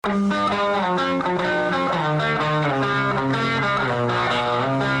This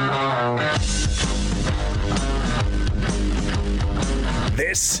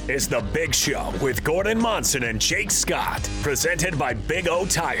is The Big Show with Gordon Monson and Jake Scott, presented by Big O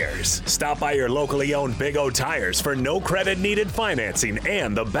Tires. Stop by your locally owned Big O Tires for no credit needed financing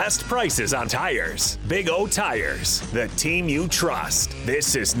and the best prices on tires. Big O Tires, the team you trust.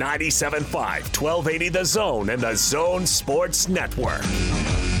 This is 97.5, 1280 The Zone and The Zone Sports Network.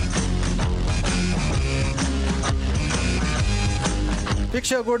 Big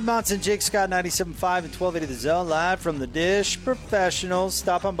Show, Gordon Monson, Jake Scott, 97.5 and 1280 The Zone, live from the Dish Professionals.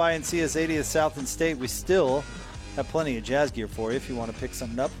 Stop on by and see us 80th South and State. We still have plenty of jazz gear for you if you want to pick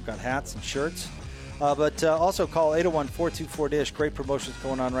something up. We've got hats and shirts. But also call 801-424-DISH. Great promotions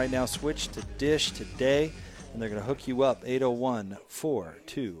going on right now. Switch to Dish today, and they're going to hook you up.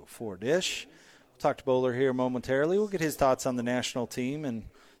 801-424-DISH. We'll talk to Bowler here momentarily. We'll get his thoughts on the national team and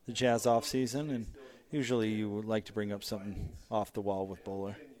the Jazz offseason, and usually you would like to bring up something off the wall with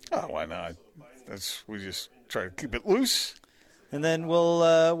Bowler. Oh, why not? We just try to keep it loose. And then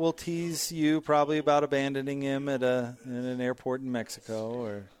we'll tease you probably about abandoning him at an airport in Mexico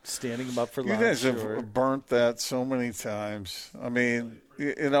or standing him up for lunch. You guys have burnt that so many times. I mean,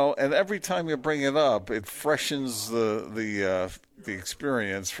 and every time you bring it up, it freshens the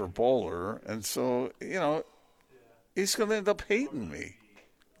experience for Bowler, and so he's going to end up hating me.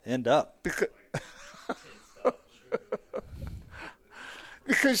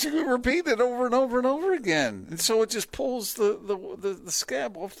 Because you repeat it over and over and over again. And so it just pulls the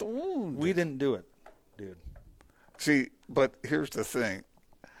scab off the wound. We didn't do it, dude. See, but here's the thing.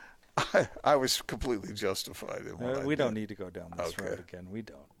 I was completely justified in what I We did. don't need to go down this road again. We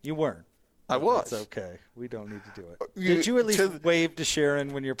don't. You weren't. I was. It's okay. We don't need to do it. Did you at least wave to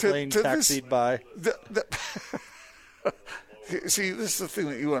Sharon when your plane taxied by? See, this is the thing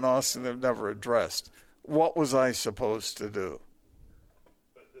that you and Austin have never addressed. What was I supposed to do?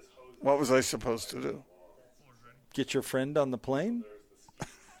 What was I supposed to do? Get your friend on the plane?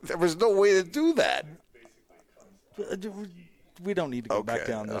 There was no way to do that. We don't need to go back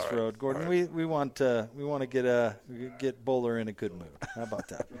down this road, Gordon. Right. We want to get Bowler in a good mood. How about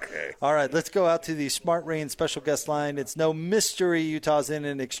that? Okay. All right, let's go out to the Smart Rain special guest line. It's no mystery Utah's in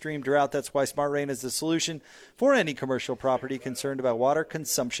an extreme drought. That's why Smart Rain is the solution for any commercial property concerned about water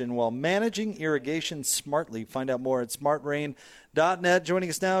consumption while managing irrigation smartly. Find out more at smartrain.net. Joining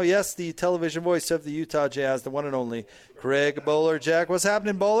us now, yes, the television voice of the Utah Jazz, the one and only Craig Bolerjack. What's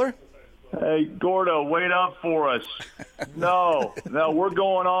happening, Bowler? Hey, Gordo, wait up for us. No, we're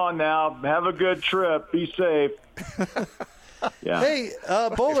going on now. Have a good trip. Be safe. Yeah. Hey,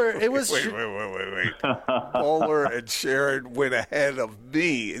 Bowler, it was... Wait. Bowler and Sharon went ahead of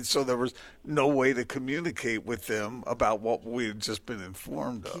me, and so there was no way to communicate with them about what we had just been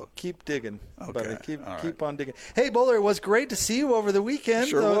informed of. Keep digging, okay. buddy. Keep on digging. Hey, Bowler, it was great to see you over the weekend.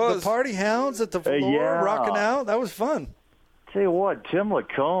 Sure was. The party hounds at the floor rocking out. That was fun. Tell you what, Tim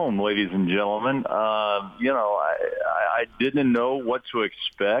Lacombe, ladies and gentlemen, I didn't know what to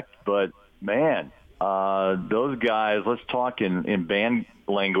expect, but, man, those guys, let's talk in band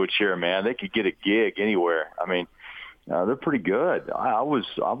language here, man. They could get a gig anywhere. I mean, they're pretty good. I was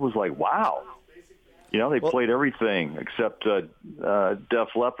like, wow. They played everything except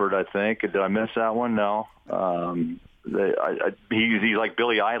Def Leppard, I think. Did I miss that one? No. He's like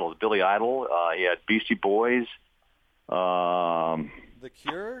Billy Idol. He had Beastie Boys. The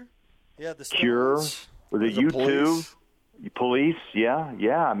Cure? Yeah, the Cure. Stones. Was it U2? Police?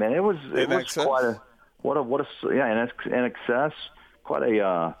 Yeah, man. It was quite in excess. Quite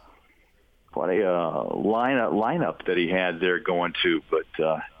a lineup that he had there going to. But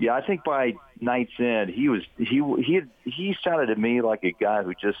I think by night's end he sounded to me like a guy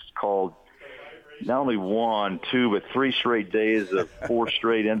who just called not only 1, 2, but 3 straight days of 4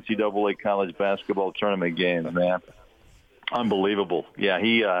 straight NCAA college basketball tournament games, man. Unbelievable. Yeah,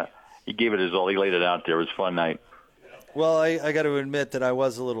 he gave it his all. He laid it out there. It was a fun night. Well, I got to admit that I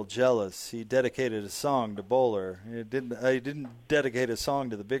was a little jealous. He dedicated a song to Bowler. He didn't dedicate a song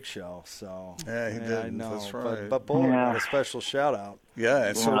to the Big Show. So yeah, he did. I know. That's right. But Bowler got a special shout out. Yeah,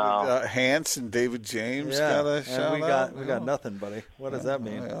 and so Hans and David James got a shout out. We got nothing, buddy. What does that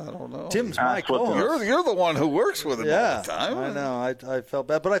mean? I don't know. Tim's my co-host. You're the one who works with him all the time. I know. I felt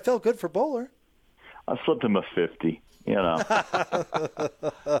bad, but I felt good for Bowler. I slipped him a 50. Come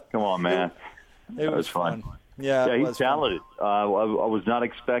on, man. It was fun. Yeah, he's talented. I was not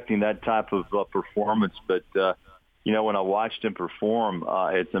expecting that type of performance, but when I watched him perform,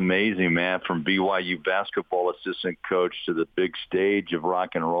 it's amazing, man. From BYU basketball assistant coach to the big stage of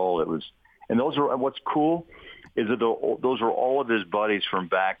rock and roll, and those are what's cool is that those were all of his buddies from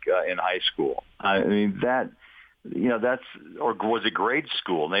back in high school. I mean, that, that's, or was it grade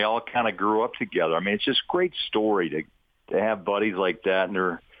school, and they all kind of grew up together. I mean, it's just a great story to have buddies like that, and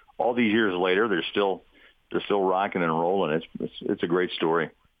they're all these years later, they're still rocking and rolling. It's a great story.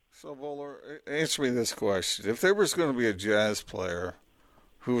 So, Bowler, answer me this question. If there was going to be a Jazz player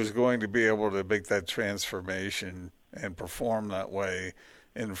who was going to be able to make that transformation and perform that way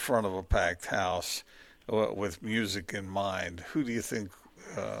in front of a packed house with music in mind, who do you think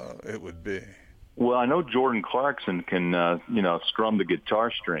it would be? Well, I know Jordan Clarkson can, strum the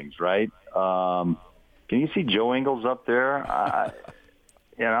guitar strings, right? Can you see Joe Ingles up there? I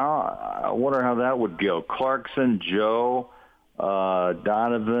wonder how that would go. Clarkson, Joe,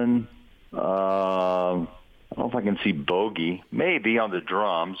 Donovan. I don't know if I can see Bogey. Maybe on the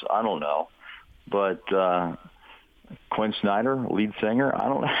drums. I don't know. But Quinn Snyder, lead singer. I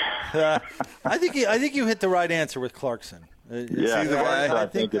don't know. I think you hit the right answer with Clarkson. I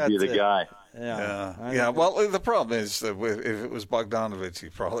think it'd be the guy. Yeah. Well, the problem is that if it was Bogdanovich, he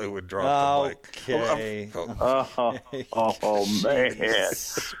probably would drop the mic. Okay. Oh man!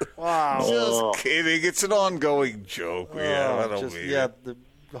 Wow. Just kidding. It's an ongoing joke. The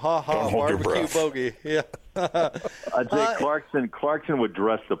barbecue bogey. Yeah. I'd say Clarkson would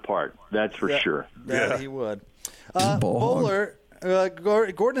dress the part. That's for sure. Yeah, he would. Bowler.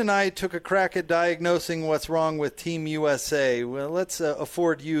 Gordon and I took a crack at diagnosing what's wrong with Team USA. Well, let's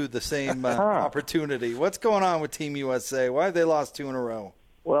afford you the same opportunity. What's going on with Team USA? Why have they lost 2 in a row?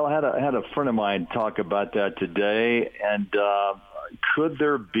 Well, I had a friend of mine talk about that today, and could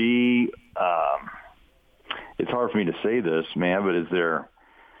there be? It's hard for me to say this, man, but is there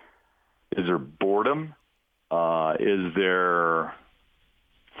boredom? Is there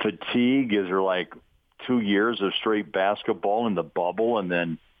fatigue? Is there 2 years of straight basketball in the bubble and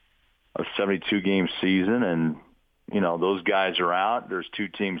then a 72-game season, and, those guys are out. There's 2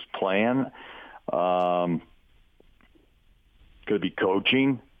 teams playing. Could it be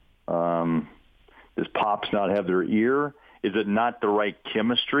coaching? Does Pops not have their ear? Is it not the right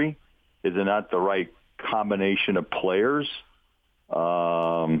chemistry? Is it not the right combination of players?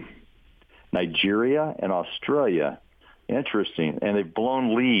 Nigeria and Australia. Interesting. And they've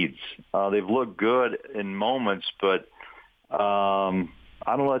blown leads. They've looked good in moments, but I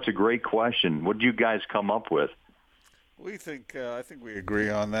don't know. That's a great question. What did you guys come up with? I think we agree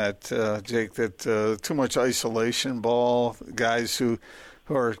on that, Jake, that too much isolation ball, guys who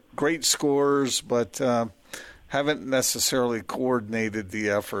are great scorers but haven't necessarily coordinated the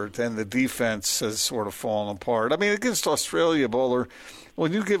effort, and the defense has sort of fallen apart. I mean, against Australia, Bowler,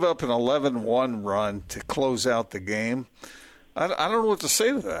 when you give up an 11-1 run to close out the game, I don't know what to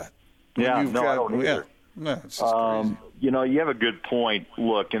say to that. I don't either. Yeah. No, it's just crazy. You have a good point.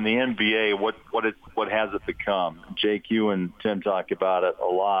 Look, in the NBA, what has it become? Jake, you and Tim talk about it a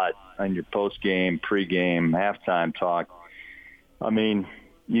lot on your post-game, pre-game, halftime talk. I mean,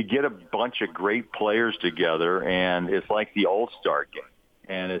 you get a bunch of great players together, and it's like the All-Star game.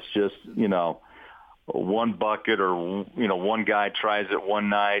 And it's just, one bucket, or one guy tries it one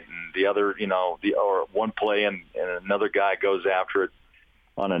night and the other, or one play and another guy goes after it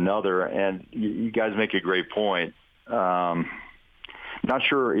on another. And you guys make a great point. Not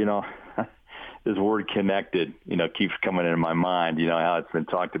sure, this word connected, keeps coming into my mind. How it's been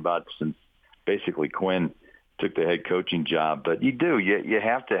talked about since basically Quinn took the head coaching job. But you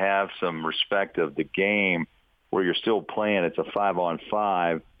have to have some respect of the game where you're still playing. It's a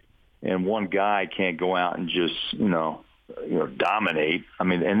 5-on-5. And one guy can't go out and just, dominate. I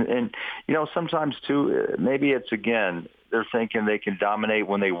mean, and sometimes too, maybe it's, again, they're thinking they can dominate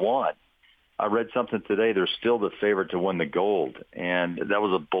when they want. I read something today. They're still the favorite to win the gold. And that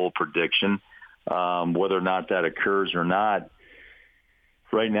was a bold prediction. Whether or not that occurs or not,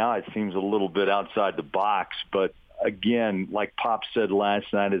 right now it seems a little bit outside the box. But again, like Pop said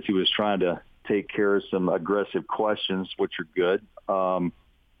last night as he was trying to take care of some aggressive questions, which are good,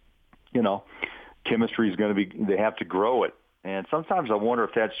 chemistry is going to be, they have to grow it. And sometimes I wonder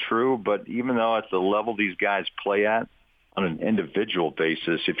if that's true, but even though at the level these guys play at on an individual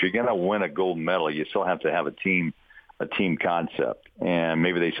basis, if you're going to win a gold medal, you still have to have a team concept. And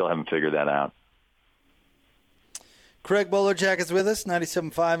maybe they still haven't figured that out. Craig Bolerjack is with us,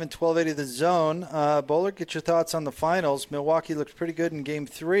 97.5 and 1280 The Zone. Bowler, get your thoughts on the finals. Milwaukee looked pretty good in Game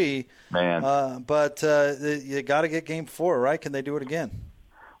 3. Man. But you got to get Game 4, right? Can they do it again?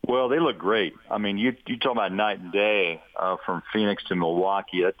 Well, they look great. I mean, you talk about night and day from Phoenix to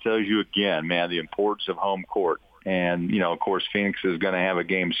Milwaukee. That tells you, again, man, the importance of home court. And, of course, Phoenix is going to have a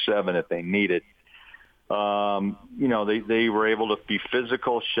Game 7 if they need it. They were able to be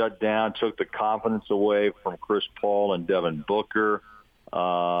physical, shut down, took the confidence away from Chris Paul and Devin Booker.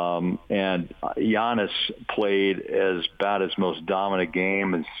 And Giannis played about his most dominant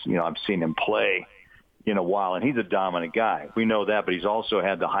game as, I've seen him play in a while. And he's a dominant guy. We know that, but he's also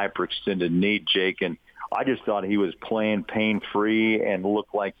had the hyperextended knee, Jake. And I just thought he was playing pain-free and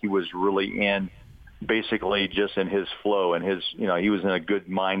looked like he was really basically just in his flow. And he was in a good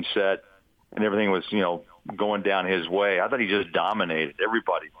mindset. And everything was, going down his way. I thought he just dominated.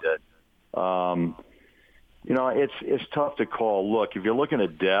 Everybody did. It's tough to call. Look, if you're looking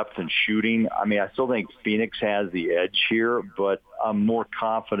at depth and shooting, I still think Phoenix has the edge here, but I'm more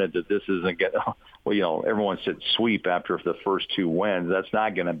confident that this isn't going to, everyone said sweep after the first two wins. That's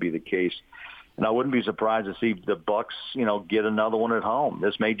not going to be the case. And I wouldn't be surprised to see the Bucks, get another one at home.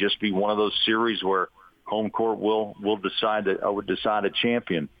 This may just be one of those series where home court will decide a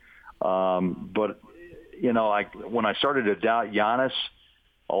champion. But when I started to doubt Giannis,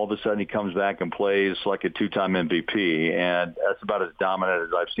 all of a sudden he comes back and plays like a two-time MVP, and that's about as dominant as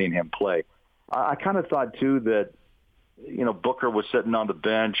I've seen him play. I kind of thought, too, that, Booker was sitting on the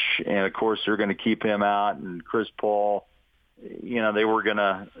bench, and, of course, they're going to keep him out, and Chris Paul, they were going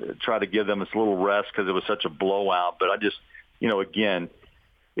to try to give them this little rest because it was such a blowout. But I just, again,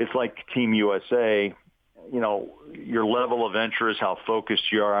 it's like Team USA, your level of interest, how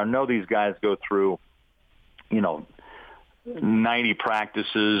focused you are. I know these guys go through, 90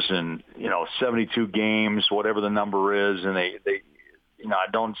 practices and, 72 games, whatever the number is. And they I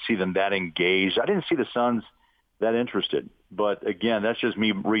don't see them that engaged. I didn't see the Suns that interested. But again, that's just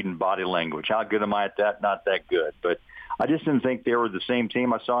me reading body language. How good am I at that? Not that good. But I just didn't think they were the same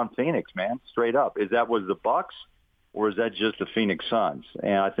team I saw in Phoenix, man, straight up. Was the Bucks or is that just the Phoenix Suns?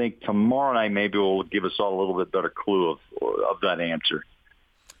 And I think tomorrow night maybe will give us all a little bit better clue of that answer.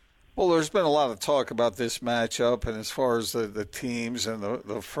 Well, there's been a lot of talk about this matchup, and as far as the teams and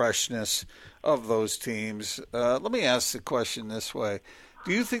the freshness of those teams, let me ask the question this way.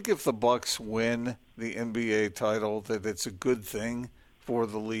 Do you think if the Bucks win the NBA title that it's a good thing for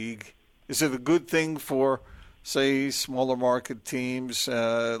the league? Is it a good thing for, say, smaller market teams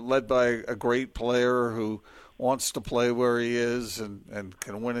led by a great player who wants to play where he is and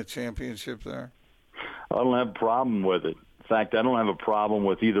can win a championship there? I don't have a problem with it. In fact, I don't have a problem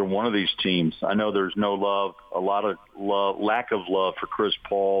with either one of these teams. I know there's no love, a lot of love, lack of love for Chris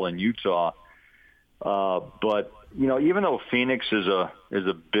Paul in Utah. But, even though Phoenix is a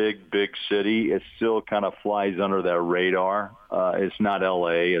big city, it still kind of flies under that radar. It's not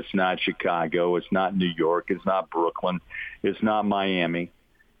L.A., it's not Chicago, it's not New York, it's not Brooklyn, it's not Miami.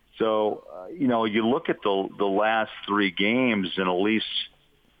 So, you look at the last three games, and at least,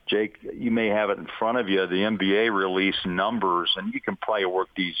 Jake, you may have it in front of you, the NBA release numbers, and you can probably work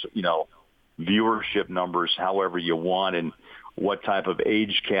these, viewership numbers however you want and what type of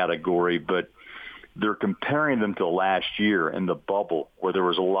age category, but they're comparing them to last year in the bubble where there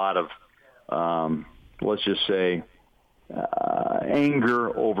was a lot of, let's just say,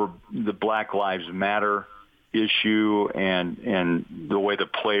 anger over the Black Lives Matter issue and the way the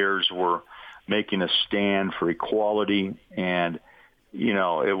players were making a stand for equality. And,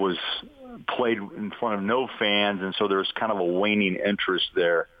 it was played in front of no fans, and so there's kind of a waning interest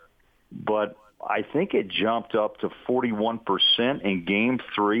there. But I think it jumped up to 41% in Game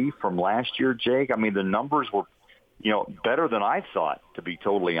 3 from last year, Jake. The numbers were, better than I thought, to be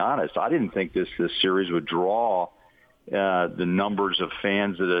totally honest. I didn't think this series would draw the numbers of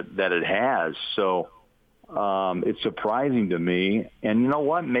fans that it has. So it's surprising to me. And you know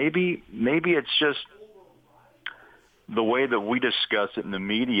what? Maybe it's just the way that we discuss it in the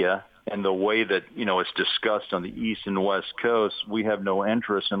media and the way that, it's discussed on the East and West Coast, we have no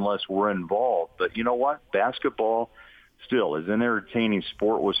interest unless we're involved. But you know what? Basketball still is an entertaining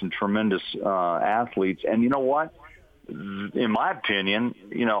sport with some tremendous athletes. And you know what? In my opinion,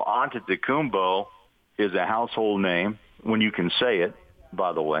 Antetokounmpo is a household name when you can say it,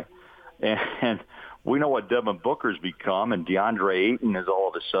 by the way. And we know what Devin Booker's become, and DeAndre Ayton has all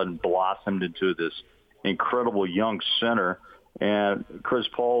of a sudden blossomed into this incredible young center. And Chris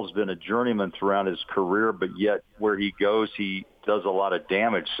Paul's been a journeyman throughout his career, but yet where he goes, he does a lot of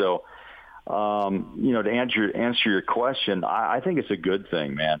damage. So, to answer your question, I think it's a good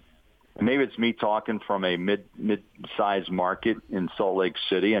thing, man. And maybe it's me talking from a mid-sized market in Salt Lake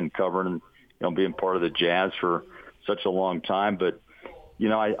City and covering, being part of the Jazz for such a long time. But,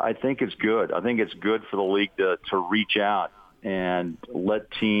 I think it's good. I think it's good for the league to reach out and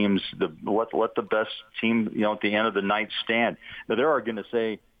let teams, let the best team, at the end of the night stand. Now, there are going to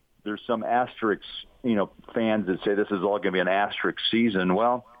say there's some asterisks, fans that say this is all going to be an asterisk season.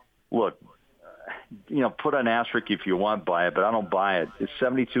 Well, look, put an asterisk if you want by it, but I don't buy it. It's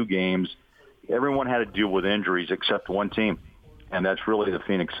 72 games. Everyone had to deal with injuries except one team, and that's really the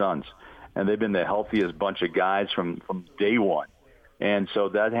Phoenix Suns. And they've been the healthiest bunch of guys from day one. And so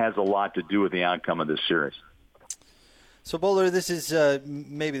that has a lot to do with the outcome of this series. So, Bowler, this is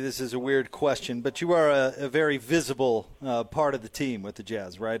maybe this is a weird question, but you are a very visible part of the team with the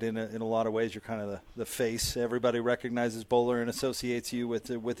Jazz, right? In a lot of ways, you're kind of the face. Everybody recognizes Bowler and associates you with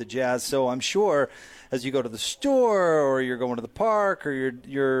the Jazz. So I'm sure as you go to the store or you're going to the park or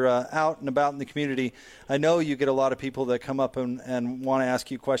you're out and about in the community, I know you get a lot of people that come up and want to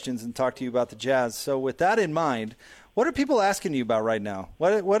ask you questions and talk to you about the Jazz. So with that in mind, what are people asking you about right now?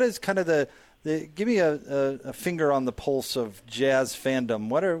 What is kind of give me a finger on the pulse of Jazz fandom.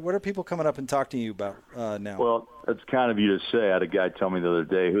 What are people coming up and talking to you about now? Well, it's kind of you to say. I had a guy tell me the other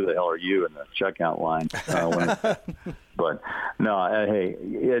day, "Who the hell are you?" in the checkout line. But no, hey,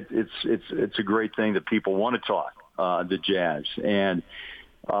 it's a great thing that people want to talk the Jazz, and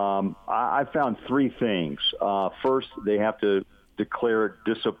I found three things. First, they have to declare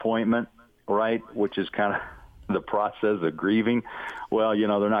disappointment, right, which is kind of the process of grieving. Well,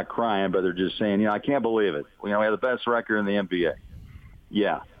 they're not crying, but they're just saying, I can't believe it. We have the best record in the NBA.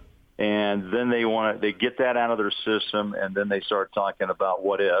 Yeah. And then they get that out of their system, and then they start talking about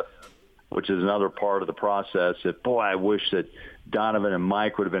what if, which is another part of the process. That, boy, I wish that Donovan and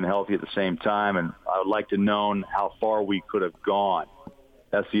Mike would have been healthy at the same time, and I would like to know how far we could have gone.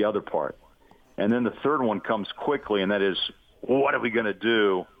 That's the other part. And then the third one comes quickly, and that is, what are we going to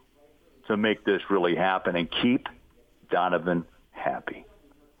do to make this really happen and keep Donovan happy?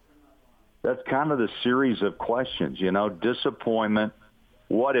 That's kind of the series of questions, disappointment,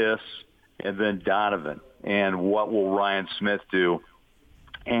 what ifs, and then Donovan. And what will Ryan Smith do?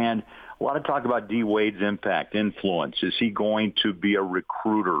 And a lot of talk about D. Wade's impact, influence. Is he going to be a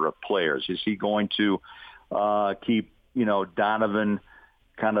recruiter of players? Is he going to keep, Donovan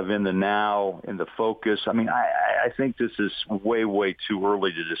kind of in the now, in the focus? I mean, I think this is way, way too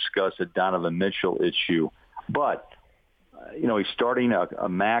early to discuss a Donovan Mitchell issue. But, he's starting a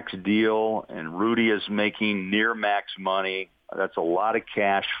max deal, and Rudy is making near max money. That's a lot of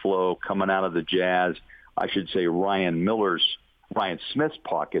cash flow coming out of the Jazz. I should say Ryan Smith's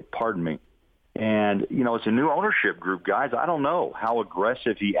pocket, pardon me. And, it's a new ownership group, guys. I don't know how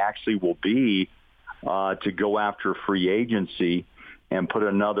aggressive he actually will be to go after free agency and put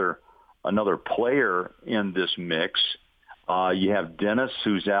another player in this mix. You have Dennis,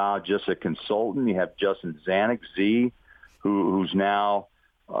 who's now just a consultant. You have Justin Zanuck, Z, who's now,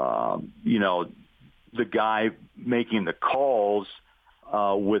 the guy making the calls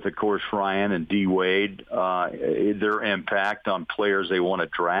with, of course, Ryan and D. Wade, their impact on players they want to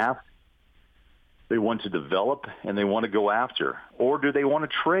draft, they want to develop, and they want to go after. Or do they want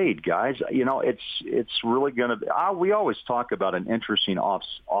to trade, guys? It's really going to – we always talk about an interesting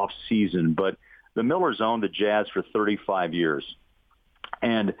off season, but the Millers owned the Jazz for 35 years.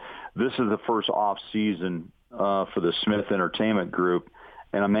 And this is the first off season for the Smith Entertainment Group,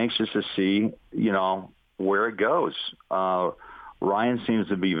 and I'm anxious to see, where it goes. Ryan seems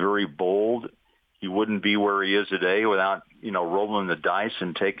to be very bold. He wouldn't be where he is today without, rolling the dice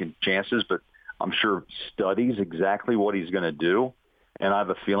and taking chances, but I'm sure studies exactly what he's going to do, and I have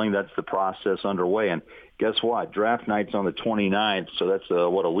a feeling that's the process underway. And guess what? Draft night's on the 29th, so that's, a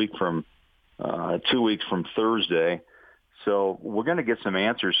week from 2 weeks from Thursday. So we're going to get some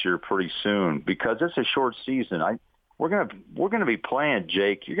answers here pretty soon because it's a short season. We're going to be playing,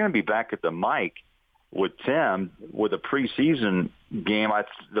 Jake. You're going to be back at the mic with Tim with a preseason game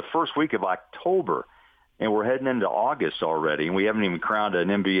the first week of October, and we're heading into August already, and we haven't even crowned an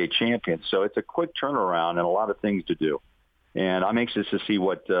NBA champion. So it's a quick turnaround and a lot of things to do. And I'm anxious to see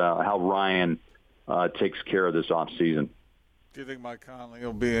how Ryan takes care of this offseason. Do you think Mike Conley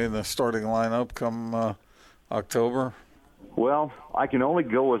will be in the starting lineup come October? Well, I can only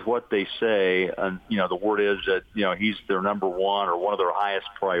go with what they say. The word is that, he's their number one or one of their highest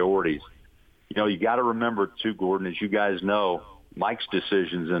priorities. You got to remember, too, Gordon, as you guys know, Mike's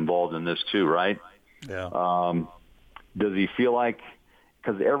decision's involved in this, too, right? Yeah. Does he feel like –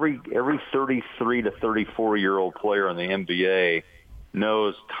 because every 33 to 34-year-old player in the NBA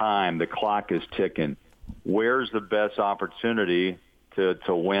knows time, the clock is ticking. Where's the best opportunity to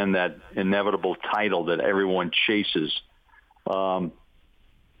win that inevitable title that everyone chases?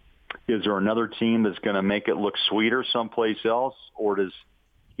 Is there another team that's going to make it look sweeter someplace else, or does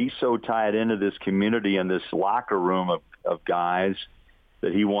he so tied into this community and this locker room of guys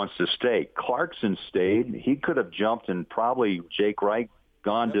that he wants to stay? Clarkson stayed. He could have jumped and probably, Jake Wright,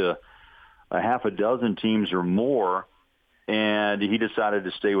 gone to a half a dozen teams or more and he decided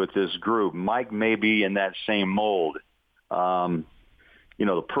to stay with this group. Mike may be in that same mold.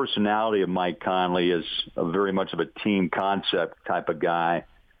 The personality of Mike Conley is very much of a team concept type of guy,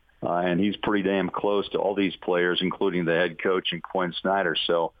 and he's pretty damn close to all these players, including the head coach and Quinn Snyder.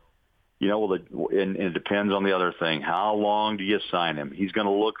 So, and it depends on the other thing. How long do you sign him? He's going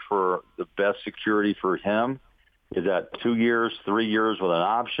to look for the best security for him. Is that 2 years, 3 years with an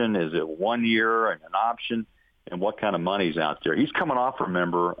option? Is it 1 year and an option? And what kind of money's out there? He's coming off,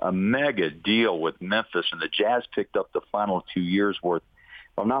 remember, a mega deal with Memphis, and the Jazz picked up the final 2 years worth,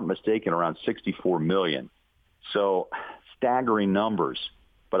 if I'm not mistaken, around $64 million. So staggering numbers.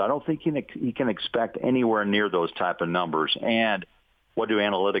 But I don't think he can expect anywhere near those type of numbers. And what do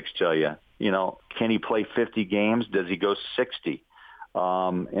analytics tell you? Can he play 50 games? Does he go 60?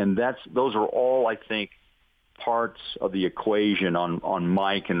 And those are all, I think, parts of the equation on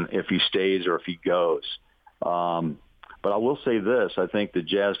Mike and if he stays or if he goes. But I will say this. I think the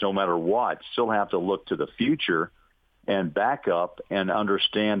Jazz, no matter what, still have to look to the future and back up and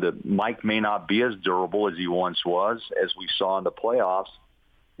understand that Mike may not be as durable as he once was, as we saw in the playoffs,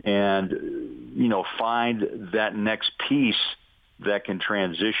 and, find that next piece that can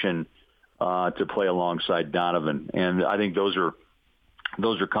transition to play alongside Donovan. And I think those are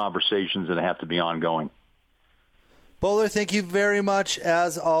conversations that have to be ongoing. Bowler, thank you very much.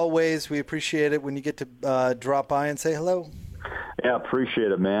 As always, we appreciate it when you get to drop by and say hello. Yeah,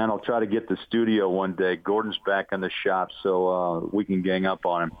 appreciate it, man. I'll try to get the studio one day. Gordon's back in the shop, so we can gang up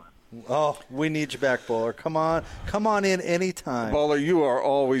on him. Oh, we need you back, Bowler. Come on in anytime. Bowler, you are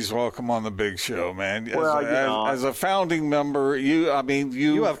always welcome on the Big Show, man. As a founding member, you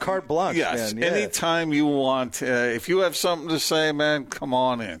have carte blanche. Yes, man. Yes. Anytime you want. If you have something to say, man, come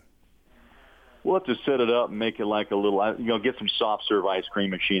on in. We'll have to set it up and make it like a little, get some soft serve ice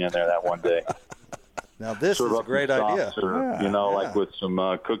cream machine in there that one day. Now this is a great idea. Serve, like with some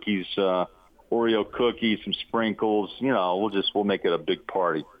cookies, Oreo cookies, some sprinkles. We'll make it a big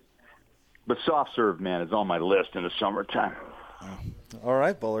party. But soft serve, man, is on my list in the summertime. All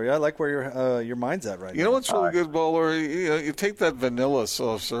right, Bowler. I like where your mind's at right now. You know what's really good, Bowler? You take that vanilla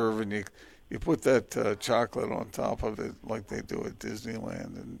soft serve and you put that chocolate on top of it like they do at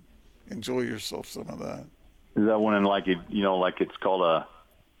Disneyland and enjoy yourself some of that. Is that one in like it's called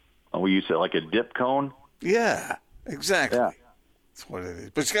we used to like a dip cone? Yeah, exactly. Yeah. That's what it is.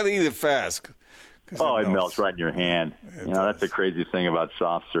 But you got to eat it fast. It melts right in your hand. That's the crazy thing about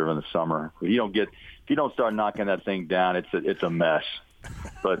soft serve in the summer. If you don't start knocking that thing down, it's a mess.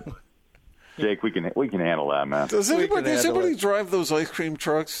 But Jake, we can handle that, man. Does anybody drive those ice cream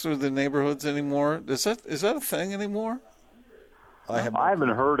trucks through the neighborhoods anymore? Is that a thing anymore? I haven't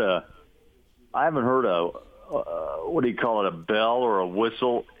heard a what do you call it, a bell or a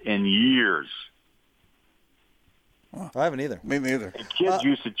whistle in years. I haven't either. Me neither. And kids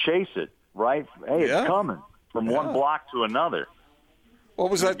used to chase it, right? Hey, it's coming from one block to another.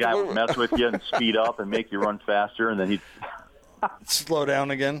 What was that? The guy would mess with you and speed up and make you run faster, and then he'd slow down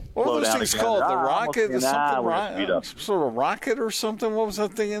again. What were those things called? The rocket? Some sort of rocket or something? What was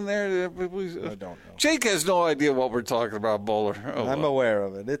that thing in there? I don't know. Jake has no idea what we're talking about, Bowler. I'm aware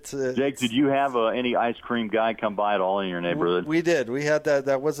of it. Jake, did you have any ice cream guy come by at all in your neighborhood? We did. We had that.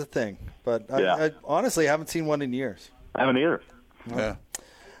 That was a thing. But I honestly haven't seen one in years. I haven't either. Yeah.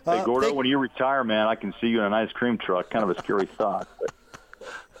 Hey, Gordo, when you retire, man, I can see you in an ice cream truck. Kind of a scary thought.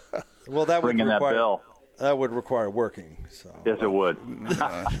 Well, that would require that bell. That would require working. So. Yes, it would.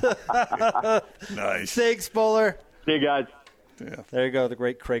 Nice. Thanks, Bowler. See you guys. Yeah. There you go, the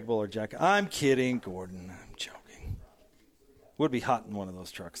great Craig Bolerjack. I'm kidding, Gordon. I'm joking. Would be hot in one of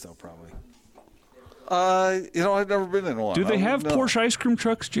those trucks, though, probably. I've never been in one. Do they have Porsche ice cream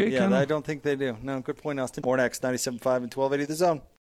trucks, Jake? Yeah, I don't think they do. No, good point, Austin. More next, 97.5 and 1280 The Zone.